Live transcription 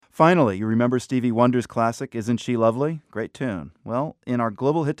Finally, you remember Stevie Wonder's classic, Isn't She Lovely? Great tune. Well, in our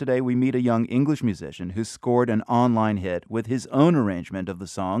global hit today, we meet a young English musician who scored an online hit with his own arrangement of the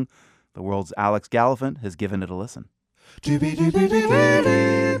song. The world's Alex Gallafent has given it a listen.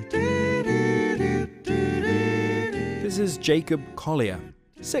 This is Jacob Collier.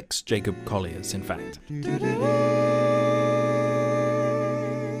 6 Jacob Colliers, in fact.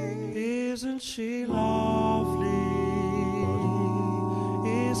 Isn't she lovely?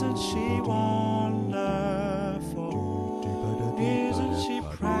 Isn't she wonderful? Isn't she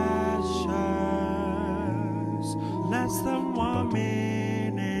precious? Less than 1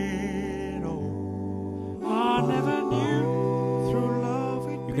 minute. Oh, I never knew through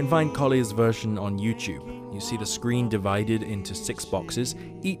love. You can find Collier's version on YouTube. You see the screen divided into 6 boxes,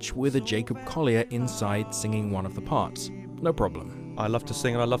 each with a Jacob Collier inside singing one of the parts. No problem. I love to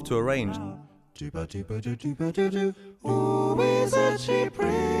sing and I love to arrange. Oh, isn't she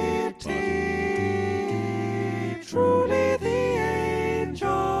pretty? Truly the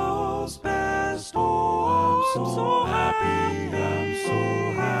angel's best. Oh, I'm so happy, I'm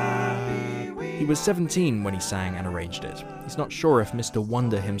so happy. He was 17 when he sang and arranged it. He's not sure if Mr.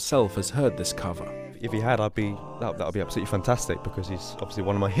 Wonder himself has heard this cover. If he had, that would be absolutely fantastic because he's obviously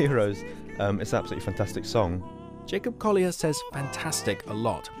one of my heroes. It's an absolutely fantastic song. Jacob Collier says fantastic a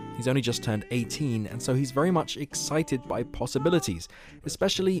lot. He's only just turned 18, and so he's very much excited by possibilities,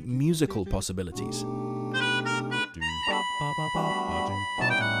 especially musical possibilities.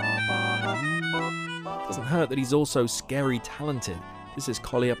 Doesn't hurt that he's also scary talented. This is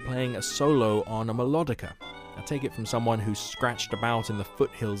Collier playing a solo on a melodica. I take it from someone who's scratched about in the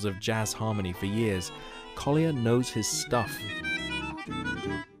foothills of jazz harmony for years. Collier knows his stuff.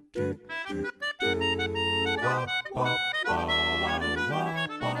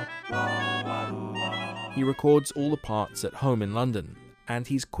 He records all the parts at home in London, and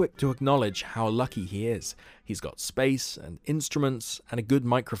he's quick to acknowledge how lucky he is. He's got space and instruments and a good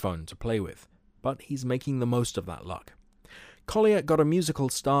microphone to play with, but he's making the most of that luck. Collier got a musical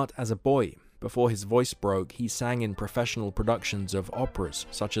start as a boy. Before his voice broke, he sang in professional productions of operas,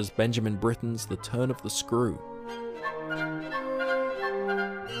 such as Benjamin Britten's The Turn of the Screw.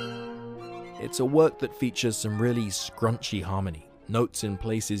 It's a work that features some really scrunchy harmony, notes in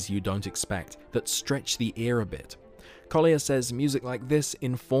places you don't expect, that stretch the ear a bit. Collier says music like this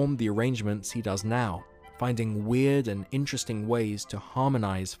informed the arrangements he does now, finding weird and interesting ways to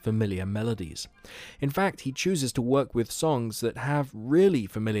harmonize familiar melodies. In fact, he chooses to work with songs that have really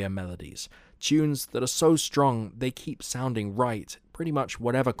familiar melodies, tunes that are so strong they keep sounding right, pretty much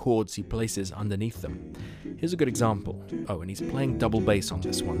whatever chords he places underneath them. Here's a good example. Oh, and he's playing double bass on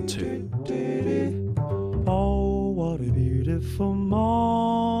this one too. Oh, what a beautiful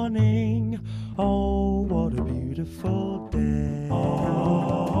morning. Oh, what a beautiful day.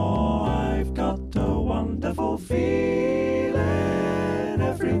 Oh, I've got a wonderful feeling.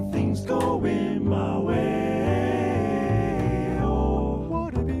 Everything's going my way. Oh,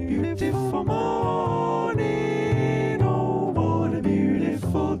 what a beautiful morning. Oh, what a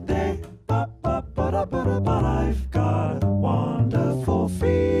beautiful day. But I've got a wonderful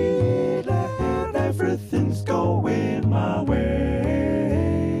feeling. Everything's going my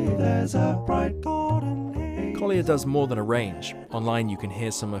way. There's a bright golden haze. Collier does more than arrange. Online you can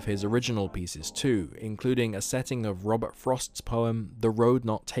hear some of his original pieces too, including a setting of Robert Frost's poem The Road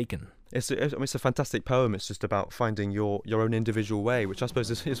Not Taken. It's a fantastic poem. It's just about finding your own individual way, which I suppose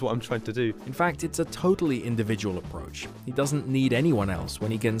is what I'm trying to do. In fact, it's a totally individual approach. He doesn't need anyone else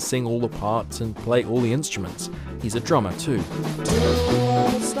when he can sing all the parts and play all the instruments. He's a drummer too.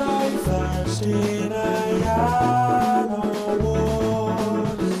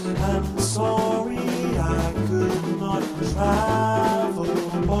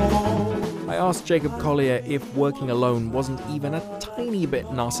 I asked Jacob Collier if working alone wasn't even a tiny bit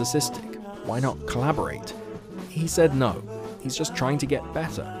narcissistic. Why not collaborate? He said no. He's just trying to get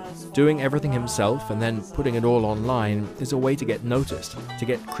better. Doing everything himself and then putting it all online is a way to get noticed, to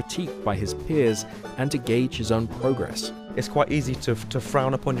get critiqued by his peers, and to gauge his own progress. It's quite easy to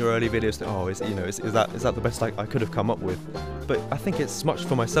frown upon your early videos. Oh, is that the best I could have come up with? But I think it's as much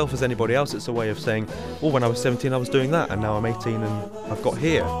for myself as anybody else. It's a way of saying, well, when I was 17 I was doing that, and now I'm 18 and I've got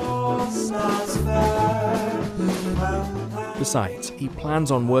here. Besides, he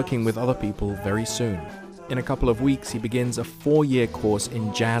plans on working with other people very soon. In a couple of weeks, he begins a 4-year course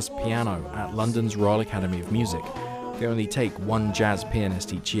in jazz piano at London's Royal Academy of Music. They only take 1 jazz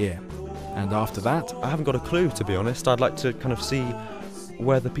pianist each year. And after that, I haven't got a clue, to be honest. I'd like to kind of see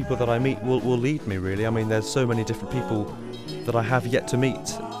where the people that I meet will lead me, really. I mean, there's so many different people that I have yet to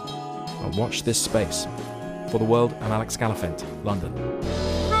meet. Well, watch this space. For The World, I'm Alex Gallafent, London.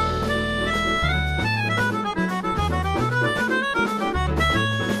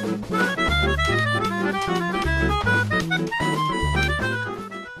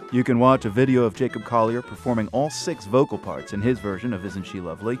 You can watch a video of Jacob Collier performing all 6 vocal parts in his version of Isn't She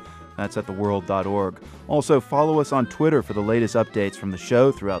Lovely? That's at theworld.org. Also, follow us on Twitter for the latest updates from the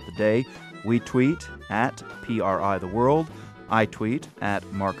show throughout the day. We tweet at PRI The World. I tweet at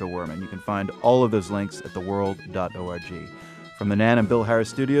Marco Werman. You can find all of those links at theworld.org. From the Nan and Bill Harris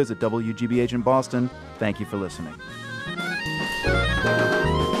studios at WGBH in Boston, thank you for listening.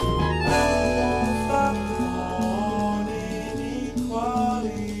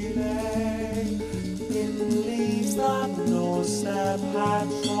 Step had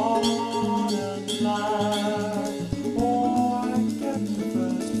trodden line.